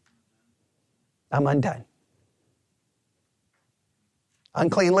me. I'm undone.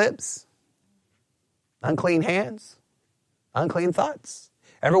 Unclean lips, unclean hands, unclean thoughts.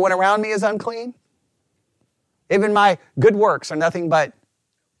 Everyone around me is unclean. Even my good works are nothing but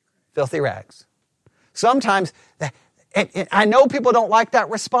filthy rags. Sometimes, I know people don't like that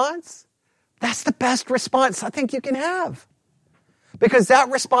response. That's the best response I think you can have. Because that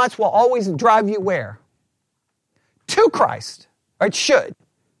response will always drive you where? To Christ. Or it should.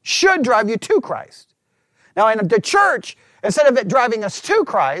 Should drive you to Christ. Now in the church, instead of it driving us to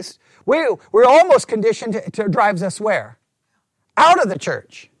Christ, we're almost conditioned to drives us where? Out of the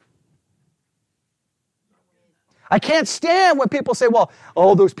church. I can't stand when people say, well,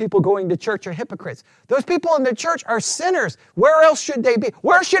 those people going to church are hypocrites. Those people in the church are sinners. Where else should they be?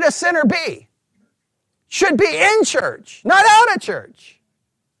 Where should a sinner be? Should be in church, not out of church.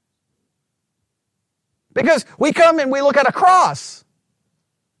 Because we come and we look at a cross.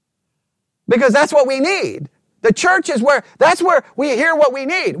 Because that's what we need. The church is that's where we hear what we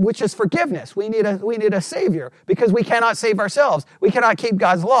need, which is forgiveness. We need a Savior because we cannot save ourselves. We cannot keep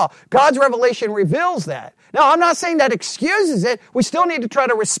God's law. God's revelation reveals that. Now, I'm not saying that excuses it. We still need to try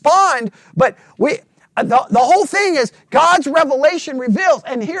to respond, but the whole thing is God's revelation reveals.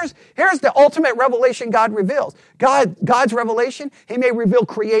 And here's the ultimate revelation God reveals. God's revelation, He may reveal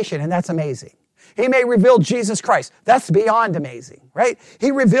creation, and that's amazing. He may reveal Jesus Christ. That's beyond amazing, right? He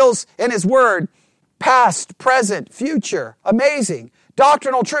reveals in His Word past, present, future, amazing,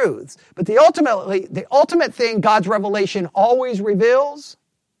 doctrinal truths. But the ultimate thing God's revelation always reveals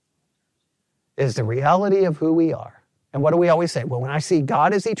is the reality of who we are. And what do we always say? Well, when I see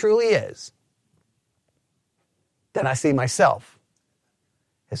God as He truly is, then I see myself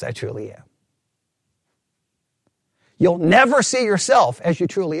as I truly am. You'll never see yourself as you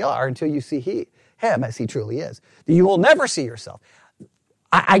truly are until you see Him as He truly is. You will never see yourself.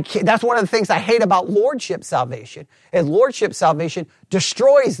 That's one of the things I hate about lordship salvation, is lordship salvation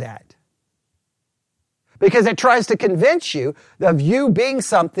destroys that. Because it tries to convince you of you being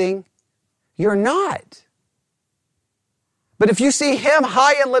something you're not. But if you see Him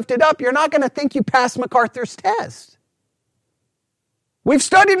high and lifted up, you're not going to think you passed MacArthur's test. We've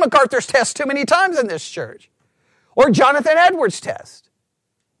studied MacArthur's test too many times in this church. Or Jonathan Edwards' test.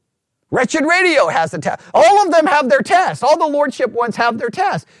 Wretched Radio has a test. All of them have their test. All the lordship ones have their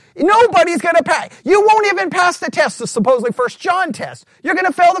test. Nobody's going to pass. You won't even pass the test, the supposedly 1 John test. You're going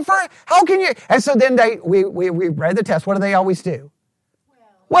to fail the first. How can you? And so then we read the test. What do they always do?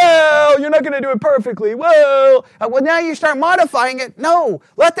 Well, you're not going to do it perfectly. Well, now you start modifying it. No,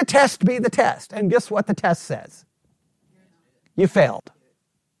 let the test be the test. And guess what the test says? You failed.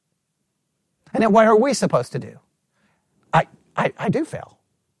 And then what are we supposed to do? I do fail.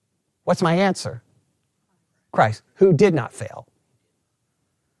 What's my answer? Christ, who did not fail.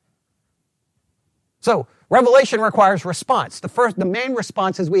 So, revelation requires response. The main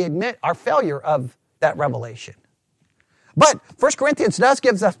response is we admit our failure of that revelation. But 1 Corinthians does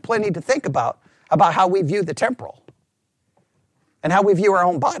give us plenty to think about how we view the temporal and how we view our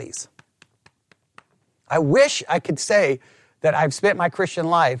own bodies. I wish I could say that I've spent my Christian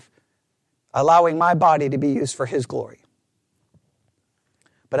life allowing my body to be used for His glory.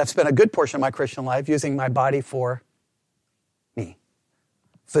 But I've spent a good portion of my Christian life using my body for me.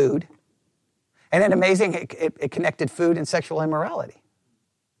 Food. And then amazing, it connected food and sexual immorality.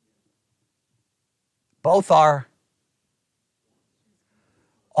 Both are,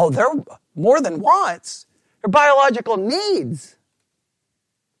 they're more than wants. They're biological needs.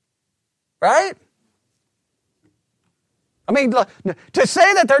 Right? I mean, to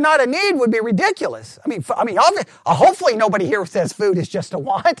say that they're not a need would be ridiculous. I mean, hopefully nobody here says food is just a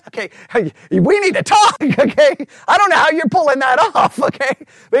want. Okay, we need to talk. Okay, I don't know how you're pulling that off. Okay,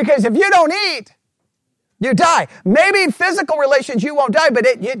 because if you don't eat, you die. Maybe in physical relations you won't die, but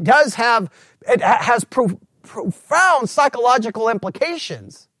it has profound psychological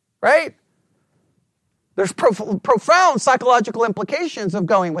implications, right? There's profound psychological implications of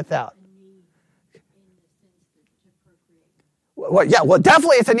going without. Well,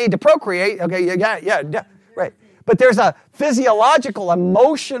 definitely it's a need to procreate. Okay, right. But there's a physiological,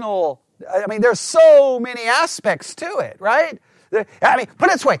 emotional, there's so many aspects to it, right? Put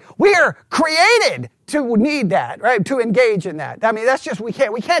it this way, we are created to need that, right? To engage in that. That's just, we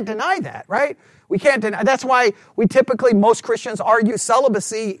can't deny that, right? We can't deny, that's why most Christians argue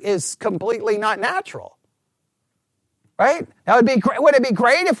celibacy is completely not natural. Right? Now, would it be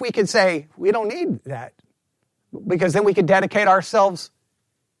great if we could say, we don't need that? Because then we could dedicate ourselves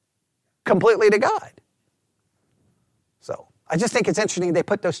completely to God. So, I just think it's interesting they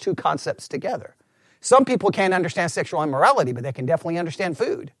put those two concepts together. Some people can't understand sexual immorality, but they can definitely understand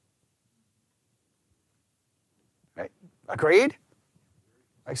food. Right? Agreed?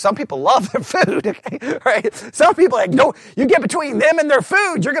 Right? Some people love their food, okay? Right? Some people like, no, you get between them and their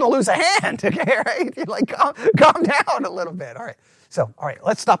food, you're going to lose a hand, okay? Right? You're like, calm down a little bit. All right. So, all right,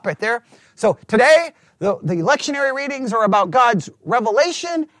 let's stop right there. So today, the lectionary readings are about God's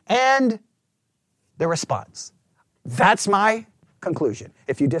revelation and the response. That's my conclusion.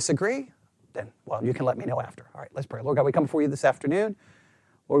 If you disagree, then, well, you can let me know after. All right, let's pray. Lord God, we come before you this afternoon.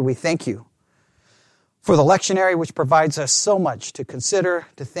 Lord, we thank you for the lectionary, which provides us so much to consider,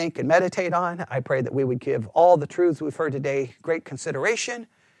 to think, and meditate on. I pray that we would give all the truths we've heard today great consideration.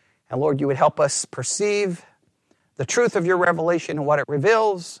 And Lord, you would help us perceive the truth of your revelation and what it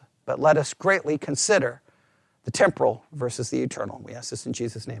reveals, but let us greatly consider the temporal versus the eternal. We ask this in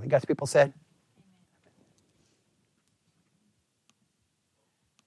Jesus' name. And God's people said,